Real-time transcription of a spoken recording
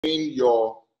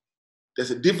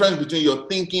there's a difference between your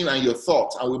thinking and your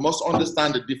thoughts, and we must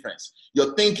understand the difference.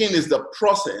 Your thinking is the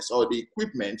process or the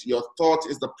equipment. Your thought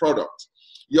is the product.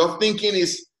 Your thinking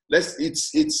is,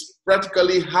 it's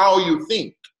practically how you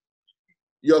think.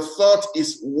 Your thought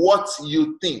is what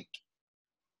you think.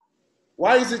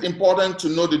 Why is it important to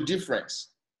know the difference?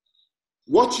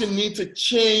 What you need to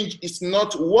change is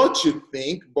not what you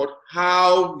think, but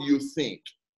how you think.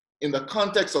 In the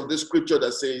context of this scripture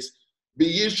that says, be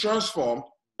ye transformed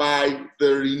by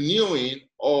the renewing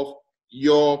of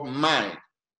your mind.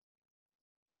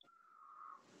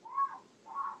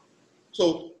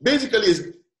 So basically,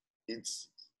 it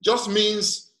just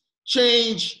means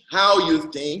change how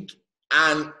you think,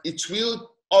 and it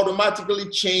will automatically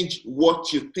change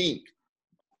what you think.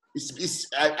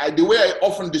 The way I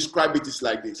often describe it is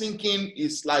like this. Thinking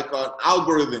is like an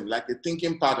algorithm, like a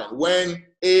thinking pattern. When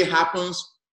A happens,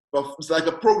 it's like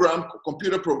a program, a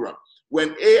computer program.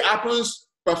 When A happens,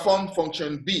 perform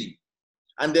function B.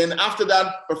 And then after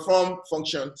that, perform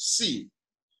function C.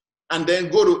 And then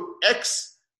go to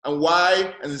X and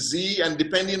Y and Z, and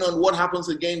depending on what happens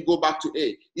again, go back to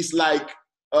A. It's like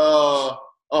a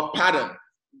pattern.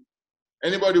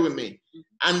 Anybody with me?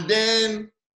 And then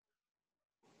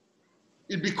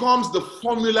it becomes the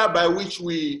formula by which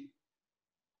we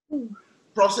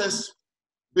process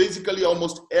basically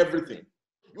almost everything.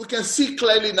 We can see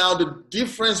clearly now the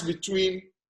difference between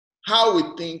how we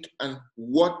think and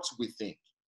what we think.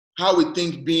 How we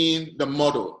think being the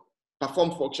model.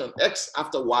 Perform function X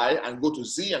after Y and go to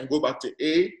Z and go back to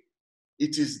A.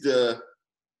 It is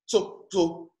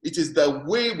it is the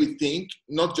way we think,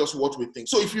 not just what we think.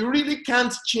 So if you really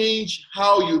can't change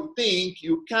how you think,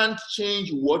 you can't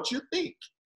change what you think.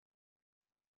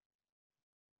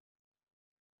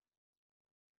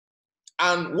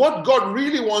 And what God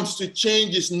really wants to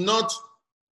change is not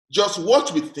just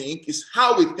what we think, it's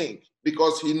how we think.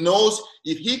 Because he knows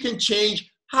if he can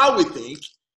change how we think,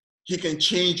 he can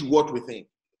change what we think.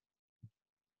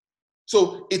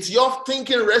 So it's your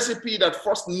thinking recipe that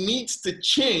first needs to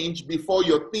change before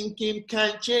your thinking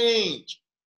can change.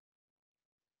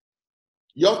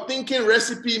 Your thinking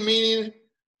recipe meaning,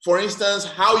 for instance,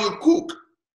 how you cook.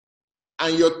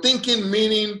 And your thinking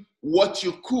meaning what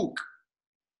you cook.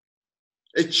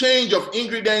 A change of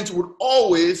ingredients would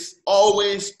always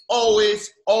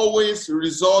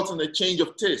result in a change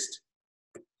of taste.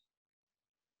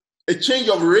 A change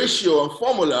of ratio and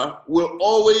formula will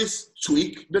always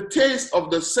tweak the taste of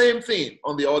the same thing,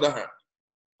 on the other hand,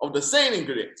 of the same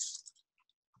ingredients.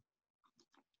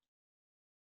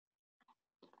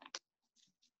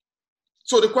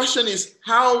 So the question is,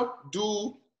 how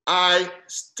do I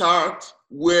start?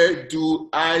 Where do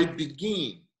I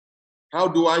begin? How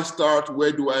do I start?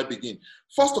 Where do I begin?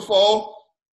 First of all,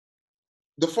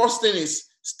 the first thing is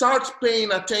start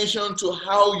paying attention to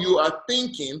how you are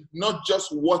thinking, not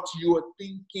just what you are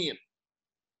thinking.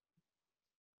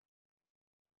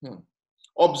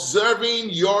 Observing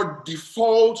your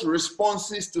default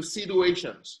responses to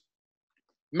situations.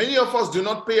 Many of us do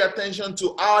not pay attention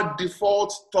to our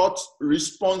default thought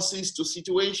responses to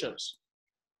situations.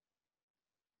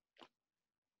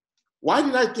 Why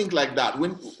did I think like that?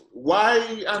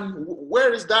 Why and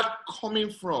where is that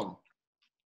coming from?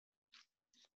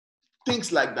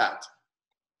 Things like that.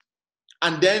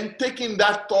 And then taking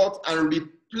that thought and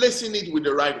replacing it with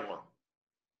the right one.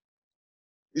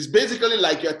 It's basically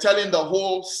like you're telling the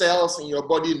whole cells in your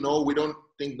body, no, we don't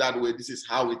think that way. This is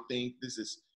how we think.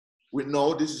 We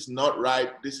know this is not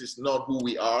right. This is not who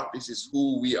we are. This is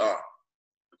who we are.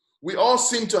 We all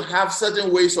seem to have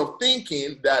certain ways of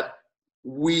thinking that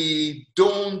we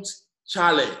don't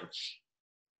challenge.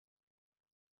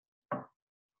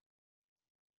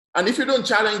 And if you don't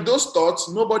challenge those thoughts,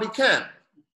 nobody can.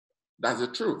 That's the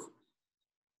truth.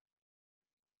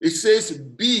 It says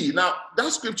be. Now,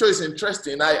 that scripture is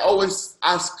interesting. I always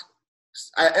I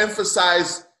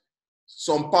emphasize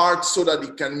some parts so that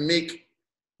it can make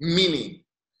meaning.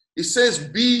 It says,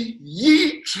 be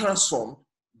ye transformed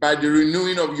by the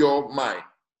renewing of your mind.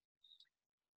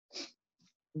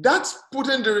 That's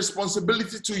putting the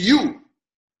responsibility to you.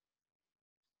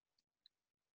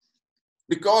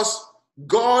 Because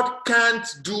God can't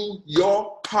do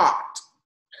your part.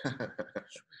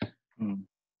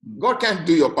 God can't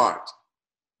do your part.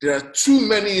 There are too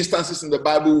many instances in the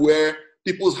Bible where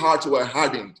people's hearts were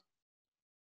hardened.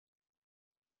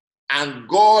 And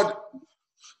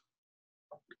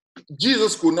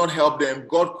Jesus could not help them.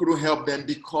 God couldn't help them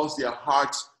because their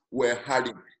hearts were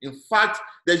hardened. In fact,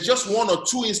 there's just one or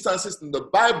two instances in the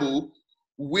Bible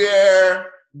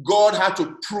where God had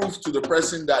to prove to the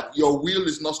person that your will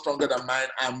is not stronger than mine.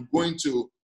 I'm going to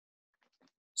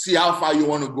see how far you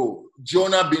want to go.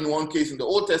 Jonah being one case in the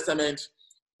Old Testament,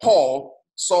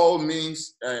 Saul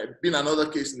means being another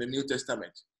case in the New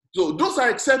Testament. So those are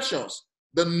exceptions.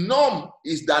 The norm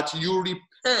is that you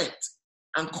repent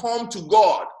and come to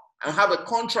God and have a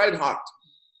contrite heart.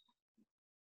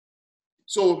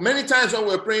 So many times when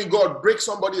we're praying, God, break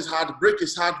somebody's heart, break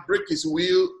his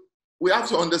will, we have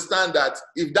to understand that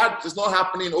if that is not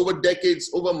happening over decades,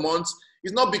 over months,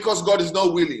 it's not because God is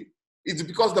not willing. It's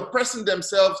because the person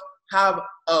themselves have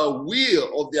a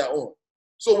will of their own.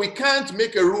 So we can't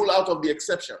make a rule out of the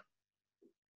exception.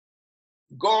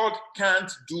 God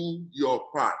can't do your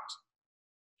part.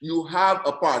 You have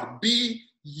a part. Be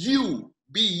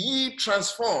ye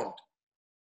transformed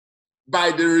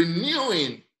by the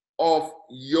renewing of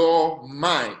your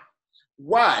mind.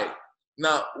 Why?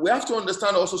 Now, we have to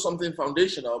understand also something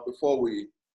foundational before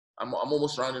I'm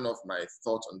almost rounding off my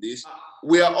thoughts on this.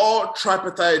 We are all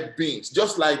tripartite beings,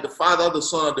 just like the Father, the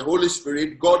Son, and the Holy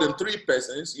Spirit, God in three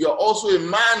persons. You're also a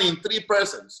man in three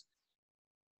persons: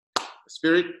 the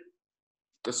Spirit,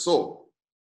 the soul,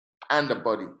 and the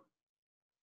body.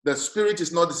 The Spirit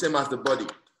is not the same as the body.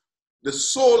 The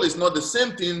soul is not the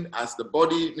same thing as the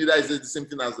body, neither is it the same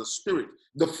thing as the spirit.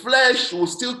 The flesh will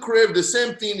still crave the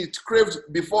same thing it craved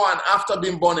before and after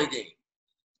being born again.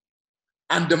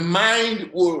 And the mind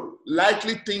will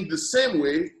likely think the same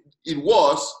way it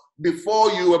was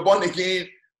before you were born again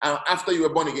and after you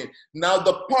were born again. Now,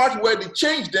 the part where the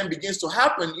change then begins to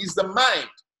happen is the mind.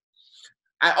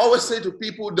 I always say to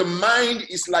people, the mind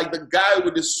is like the guy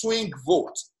with the swing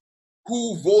vote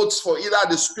who votes for either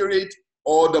the spirit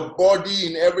or the body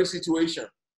in every situation.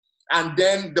 And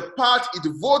then the part it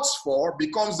votes for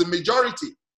becomes the majority.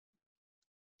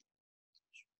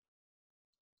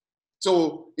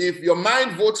 So if your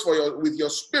mind votes with your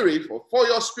spirit, or for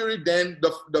your spirit, then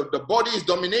the body is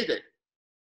dominated.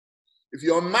 If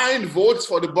your mind votes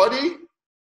for the body,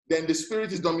 then the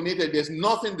spirit is dominated. There's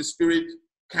nothing the spirit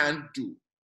can do.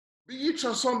 Be ye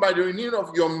transformed by the renewing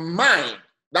of your mind.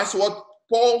 That's what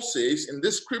Paul says in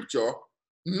this scripture.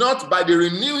 Not by the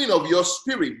renewing of your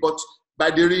spirit, but by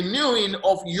the renewing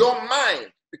of your mind.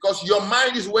 Because your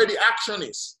mind is where the action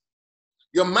is.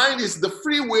 Your mind is the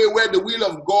freeway where the will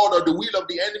of God or the will of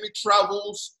the enemy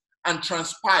travels and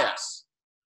transpires.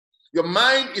 Your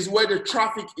mind is where the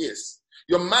traffic is.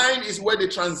 Your mind is where the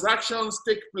transactions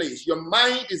take place. Your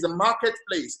mind is the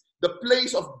marketplace, the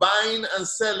place of buying and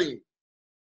selling.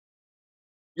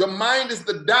 Your mind is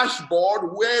the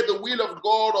dashboard where the will of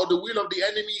God or the will of the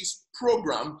enemy is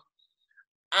programmed.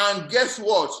 And guess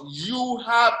what? You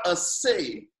have a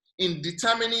say in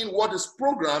determining what is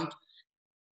programmed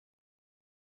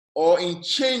or in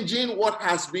changing what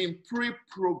has been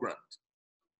pre-programmed.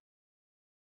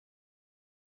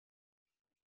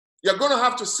 You're going to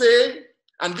have to say,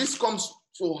 and this comes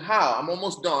to how, I'm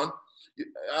almost done,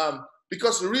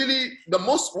 because really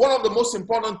one of the most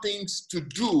important things to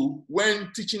do when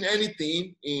teaching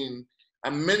anything,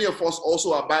 and many of us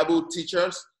also are Bible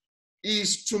teachers,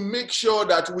 is to make sure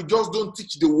that we just don't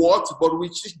teach the what, but we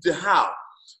teach the how.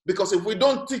 Because if we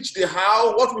don't teach the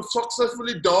how, what we've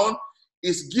successfully done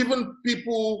is given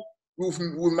people, we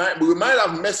might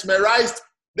have mesmerized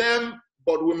them,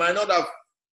 but we might not have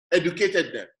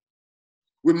educated them.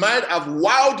 We might have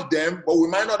wowed them, but we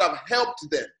might not have helped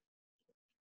them.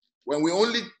 When we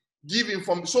only give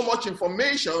so much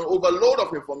information, overload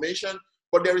of information,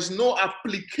 but there is no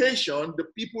application, the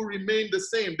people remain the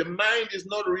same. The mind is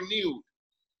not renewed.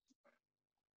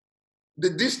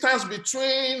 The distance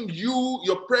between you,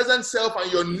 your present self,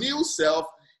 and your new self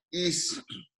is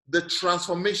the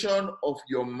transformation of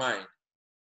your mind.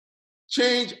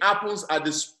 Change happens at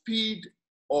the speed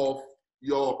of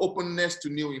your openness to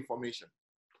new information.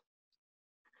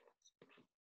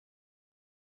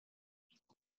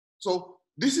 So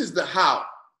this is the how.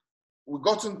 We've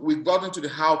gotten to the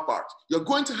how part. You're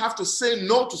going to have to say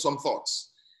no to some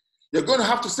thoughts. You're going to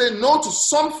have to say no to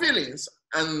some feelings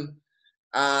and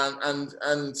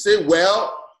say,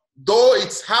 well, though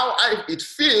it's how it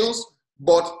feels,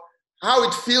 but how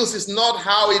it feels is not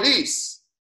how it is.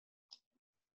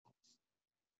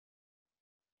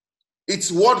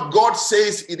 It's what God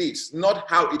says it is, not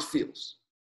how it feels.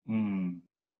 Mm.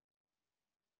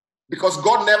 Because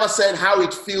God never said how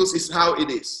it feels is how it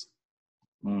is.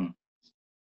 Mm.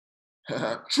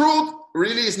 Truth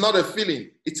really is not a feeling,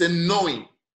 it's a knowing.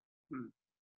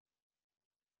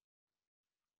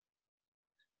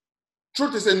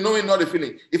 Truth is a knowing, not a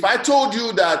feeling. If I told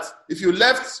you that if you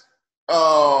left,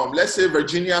 let's say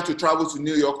Virginia to travel to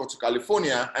New York or to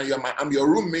California, and I'm your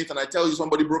roommate, and I tell you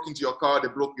somebody broke into your car, they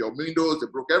broke your windows, they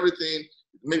broke everything.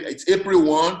 Maybe it's April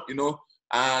 1,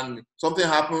 and something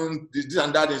happened, this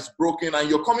and that is broken, and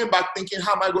you're coming back thinking,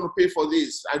 how am I going to pay for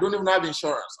this? I don't even have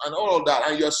insurance and all of that,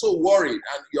 and you're so worried,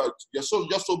 and you're so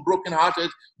just so brokenhearted.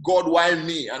 God, why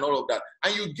me? And all of that.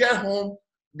 And you get home,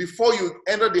 before you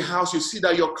enter the house, you see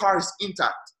that your car is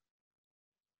intact.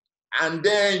 And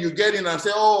then you get in and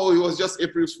say, oh, it was just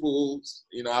April Fool's.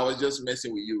 I was just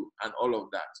messing with you and all of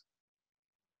that.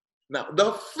 Now,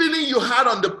 the feeling you had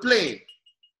on the plane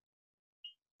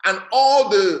and all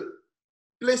the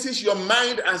places your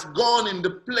mind has gone in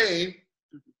the plane,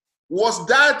 was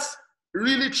that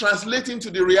really translating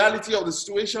to the reality of the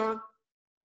situation?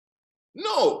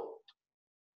 No.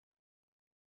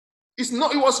 It's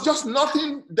not. It was just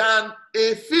nothing than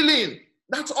a feeling.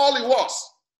 That's all it was.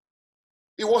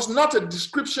 It was not a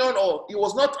description, or it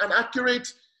was not an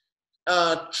accurate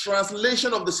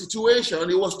translation of the situation.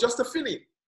 It was just a feeling.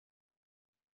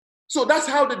 So that's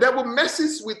how the devil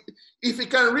messes with. If he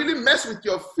can really mess with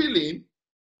your feeling,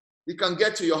 he can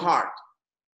get to your heart.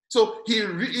 So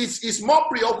he's more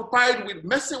preoccupied with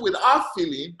messing with our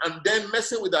feeling and then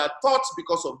messing with our thoughts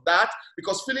because of that.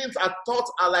 Because feelings and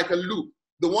thoughts are like a loop.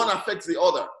 The one affects the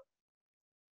other.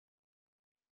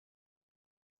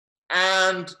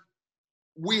 And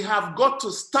we have got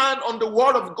to stand on the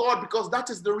word of God, because that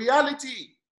is the reality.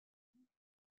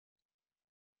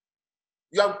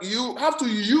 You have to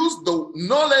use the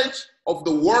knowledge of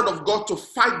the word of God to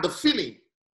fight the feeling,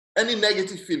 any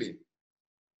negative feeling.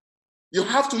 You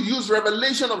have to use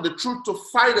revelation of the truth to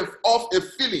fight off a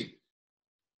feeling.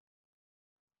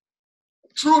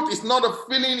 Truth is not a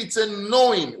feeling, it's a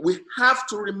knowing. We have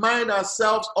to remind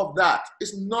ourselves of that.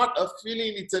 It's not a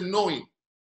feeling, it's a knowing.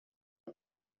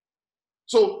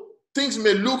 So things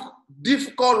may look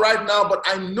difficult right now, but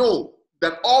I know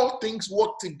that all things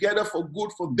work together for good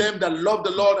for them that love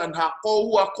the Lord and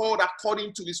who are called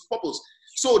according to his purpose.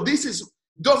 So this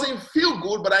doesn't feel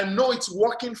good, but I know it's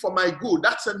working for my good.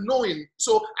 That's a knowing.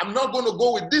 So I'm not going to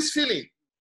go with this feeling.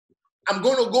 I'm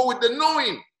going to go with the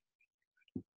knowing.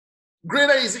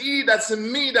 Greater is he that's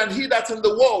in me than he that's in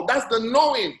the world. That's the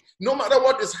knowing. No matter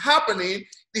what is happening,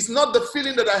 it's not the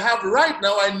feeling that I have right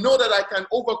now. I know that I can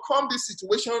overcome this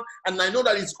situation, and I know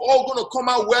that it's all going to come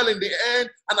out well in the end,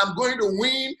 and I'm going to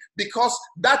win, because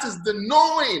that is the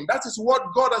knowing. That is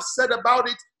what God has said about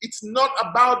it. It's not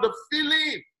about the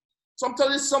feeling.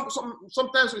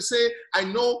 Sometimes we say, I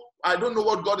don't know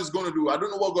what God is going to do. I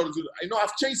don't know what God is going to do.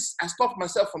 I stopped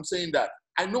myself from saying that.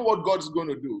 I know what God is going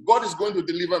to do. God is going to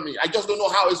deliver me. I just don't know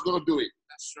how he's going to do it.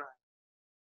 That's right.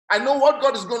 I know what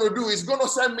God is going to do. He's going to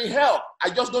send me help. I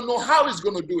just don't know how he's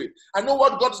going to do it. I know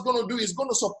what God is going to do. He's going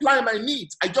to supply my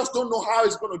needs. I just don't know how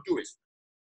he's going to do it.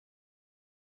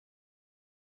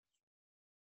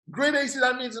 Greater is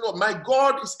that means, my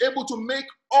God is able to make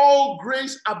all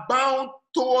grace abound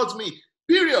towards me.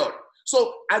 Period.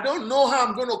 So I don't know how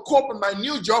I'm going to cope in my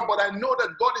new job, but I know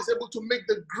that God is able to make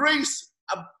the grace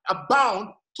abound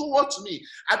towards me.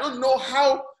 I don't know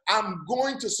how I'm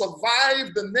going to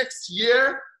survive the next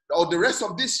year or the rest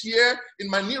of this year in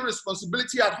my new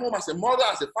responsibility at home as a mother,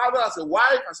 as a father, as a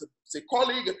wife, as a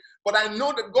colleague. But I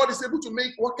know that God is able to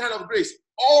make what kind of grace?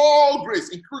 All grace,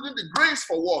 including the grace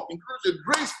for work, including the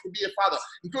grace to be a father,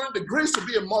 including the grace to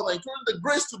be a mother, including the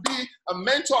grace to be a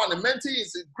mentor and a mentee,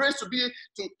 it's the grace to be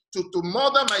to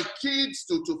mother my kids,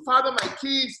 to father my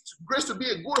kids, grace to be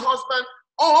a good husband.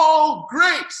 All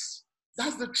grace.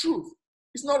 That's the truth.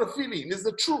 It's not a feeling, it's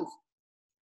the truth.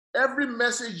 Every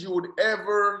message you would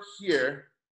ever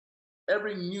hear,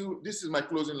 this is my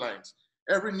closing lines,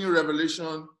 every new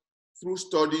revelation through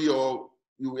study or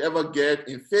you ever get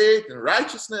in faith and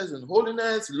righteousness and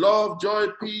holiness, love, joy,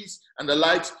 peace, and the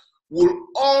likes will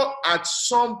all at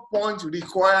some point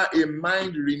require a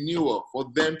mind renewal for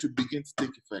them to begin to take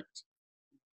effect.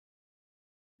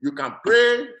 You can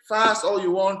pray, fast all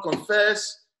you want,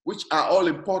 confess, which are all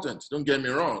important, don't get me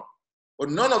wrong. But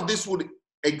none of this would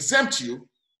exempt you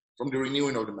from the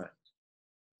renewing of the mind.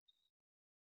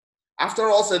 After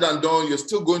all said and done, you're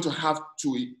still going to have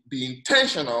to be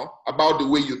intentional about the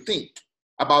way you think,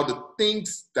 about the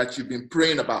things that you've been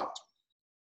praying about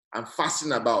and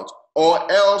fasting about,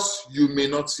 or else you may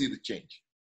not see the change.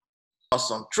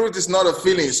 Awesome. Truth is not a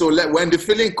feeling. So when the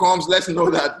feeling comes, let's know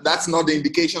that that's not the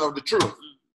indication of the truth.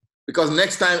 Because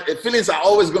next time, feelings are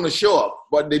always going to show up,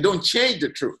 but they don't change the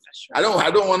truth. I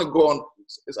don't want to go on.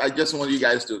 I just want you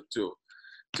guys to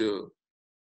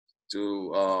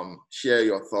share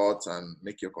your thoughts and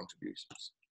make your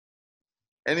contributions.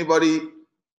 Anybody?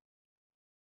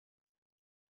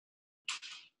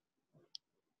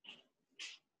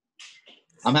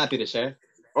 I'm happy to share.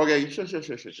 Okay, sure.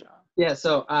 Yeah.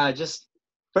 So just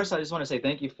first, I just want to say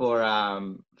thank you for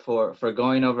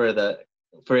going over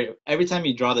for every time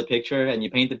you draw the picture and you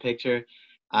paint the picture,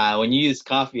 when you use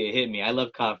coffee, it hit me. I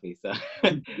love coffee. So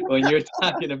when you're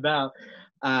talking about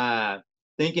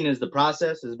thinking is the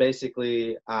process, is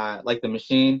basically like the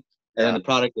machine, and then the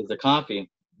product is the coffee.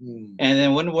 And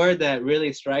then one word that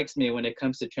really strikes me when it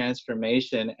comes to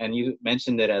transformation, and you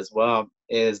mentioned it as well,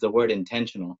 is the word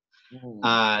intentional.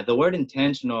 The word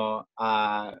intentional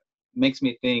makes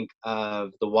me think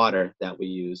of the water that we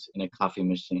use in a coffee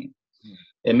machine.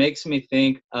 It makes me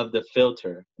think of the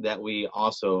filter that we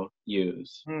also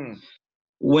use.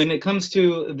 When it comes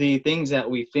to the things that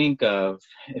we think of,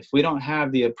 if we don't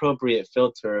have the appropriate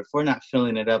filter, if we're not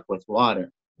filling it up with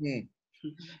water,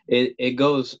 it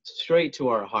goes straight to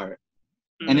our heart.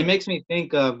 And it makes me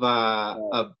think of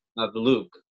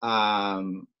Luke,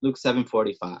 Luke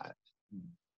 7:45.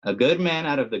 A good man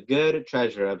out of the good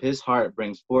treasure of his heart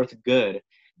brings forth good.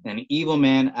 An evil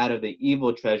man out of the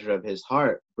evil treasure of his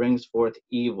heart brings forth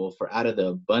evil. For out of the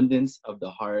abundance of the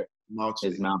heart,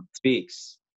 his mouth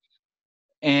speaks.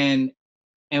 And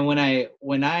whenever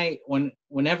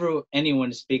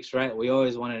anyone speaks, right, we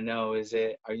always want to know,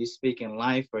 are you speaking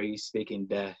life or are you speaking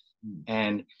death?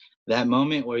 And that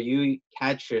moment where you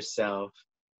catch yourself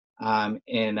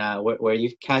where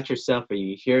you catch yourself or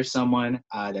you hear someone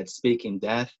that's speaking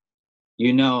death,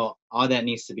 all that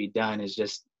needs to be done is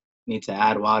just need to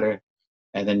add water,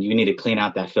 and then you need to clean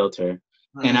out that filter.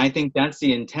 And I think that's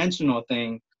the intentional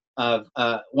thing of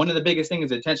one of the biggest things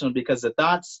is intentional, because the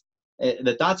thoughts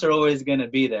are always going to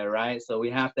be there, right? So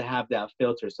we have to have that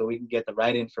filter so we can get the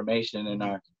right information in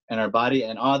our body,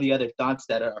 and all the other thoughts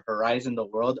that our horizon, the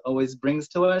world always brings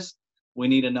to us. We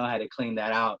need to know how to clean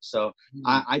that out. So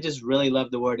I just really love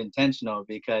the word intentional,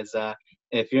 because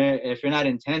if you're not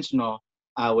intentional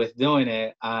with doing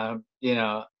it,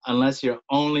 unless you're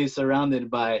only surrounded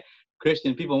by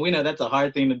Christian people, and we know that's a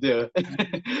hard thing to do.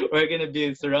 We're going to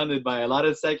be surrounded by a lot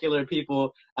of secular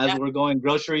people as we're going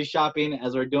grocery shopping,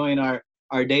 as we're doing our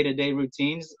day-to-day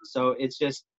routines. So it's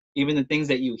just even the things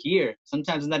that you hear,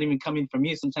 sometimes it's not even coming from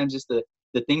you. Sometimes just the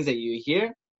things that you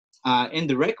hear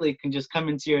indirectly can just come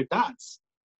into your thoughts.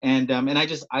 And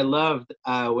I loved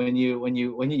when you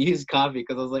use coffee,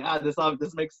 because I was like,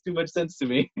 this makes too much sense to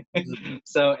me.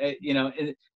 So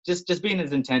just being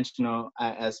as intentional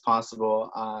as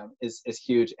possible is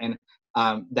huge. And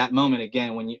that moment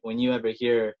again, when you ever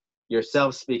hear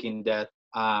yourself speaking death,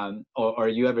 or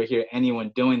you ever hear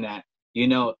anyone doing that,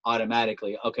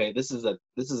 automatically, okay, this is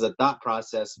a thought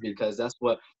process, because that's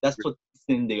what's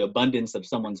in the abundance of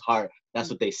someone's heart. That's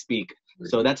what they speak.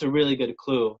 So that's a really good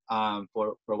clue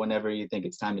for whenever you think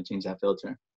it's time to change that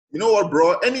filter. You know what,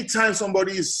 bro? Anytime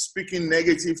somebody is speaking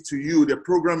negative to you, they're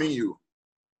programming you.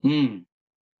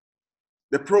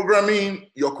 They're programming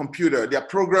your computer. They're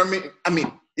programming,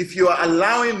 if you are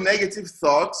allowing negative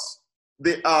thoughts,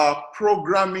 they are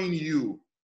programming you.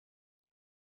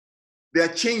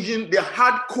 They're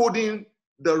hard coding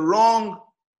the wrong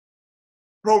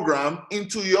program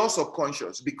into your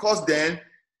subconscious, because then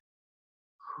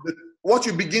what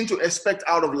you begin to expect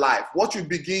out of life, how you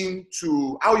begin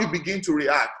to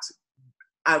react,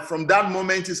 and from that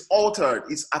moment is altered,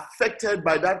 is affected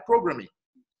by that programming.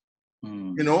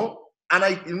 And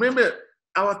I remember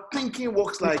our thinking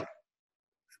works like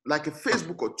a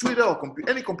Facebook or Twitter or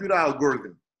any computer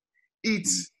algorithm.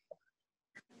 It's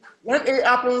when A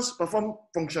happens, perform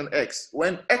function X.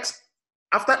 When X,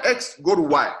 after X, go to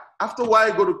Y. After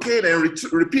Y, go to K, then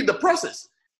repeat the process.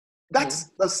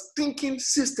 That's the thinking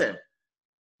system.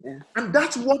 And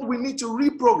that's what we need to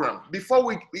reprogram.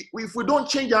 Before if we don't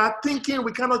change our thinking,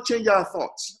 we cannot change our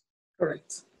thoughts.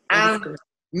 Correct. And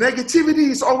negativity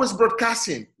is always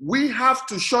broadcasting. We have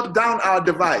to shut down our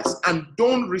device and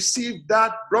don't receive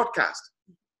that broadcast.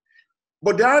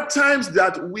 But there are times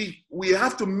that we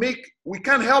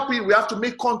can't help it. We have to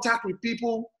make contact with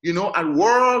people, at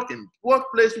work, in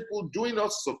workplace, people doing all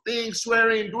sorts of things,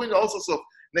 swearing, doing all sorts of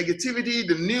negativity,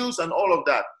 the news and all of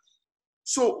that.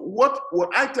 So what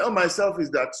I tell myself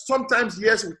is that sometimes,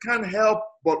 yes, we can't help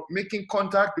but making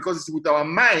contact, because it's with our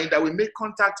mind that we make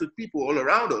contact with people all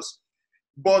around us.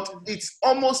 But it's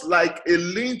almost like a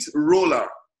lint roller.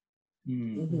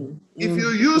 If you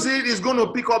use it, it's going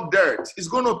to pick up dirt. It's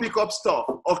going to pick up stuff.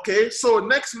 Okay. So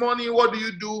next morning, what do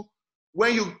you do?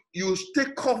 When you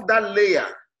take off that layer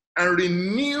and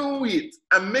renew it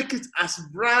and make it as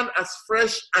brand, as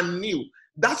fresh and new.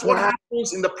 That's what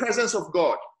happens in the presence of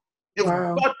God.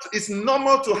 It's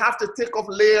normal to have to take off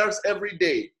layers every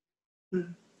day.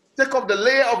 Take off the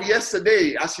layer of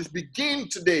yesterday as you begin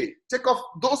today. Take off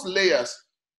those layers.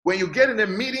 When you get in a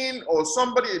meeting or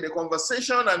somebody in a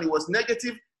conversation and it was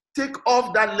negative, take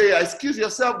off that layer. Excuse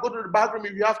yourself, go to the bathroom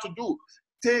if you have to do.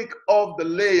 take off the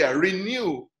layer,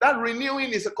 renew. That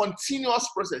renewing is a continuous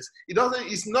process.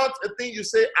 It's not a thing you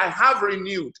say, I have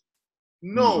renewed.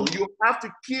 No, you have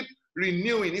to keep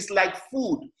renewing. It's like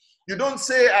food. You don't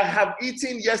say, I have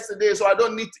eaten yesterday, so I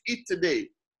don't need to eat today.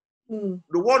 The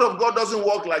word of God doesn't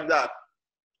work like that.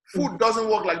 Food doesn't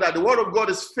work like that. The word of God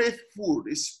is faith food,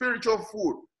 it's spiritual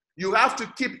food. You have to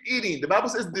keep eating. The Bible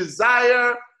says,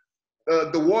 desire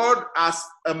the word as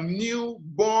a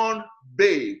newborn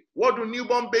babe. What do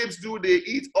newborn babes do? They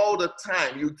eat all the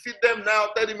time. You feed them now,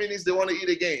 30 minutes, they want to eat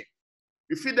again.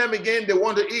 You feed them again, they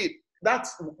want to eat.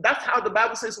 That's how the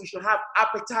Bible says we should have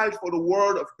appetite for the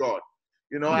word of God.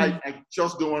 You know, I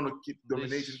just don't want to keep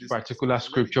dominating this particular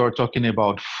scripture talking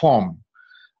about form.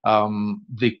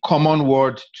 The common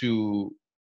word to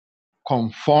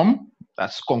conform,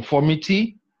 that's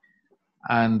conformity,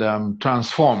 and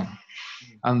transform.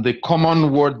 And the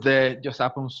common word there just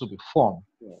happens to be form.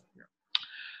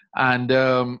 And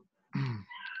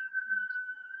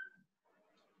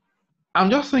I'm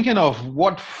just thinking of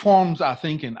what forms are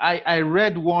thinking. I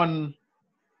read one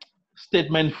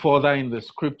statement further in the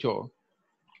scripture,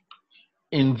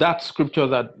 in that scripture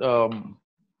that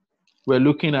we're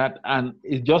looking at, and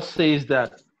it just says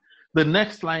that the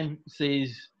next line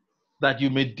says that you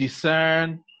may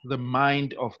discern the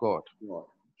mind of God.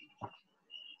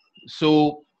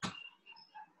 So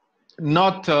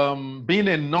not being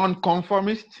a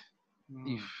non-conformist,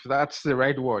 if that's the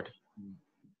right word,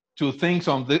 to things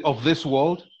of this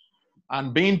world,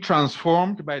 and being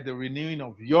transformed by the renewing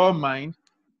of your mind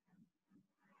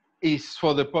is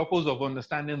for the purpose of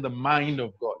understanding the mind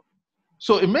of God.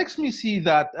 So it makes me see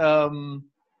that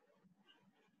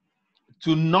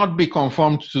to not be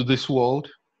conformed to this world,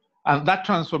 and that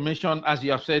transformation, as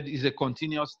you have said, is a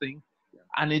continuous thing,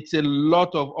 and it's a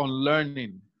lot of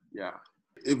unlearning. Yeah,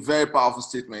 a very powerful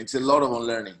statement. It's a lot of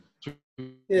unlearning.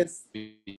 Yes.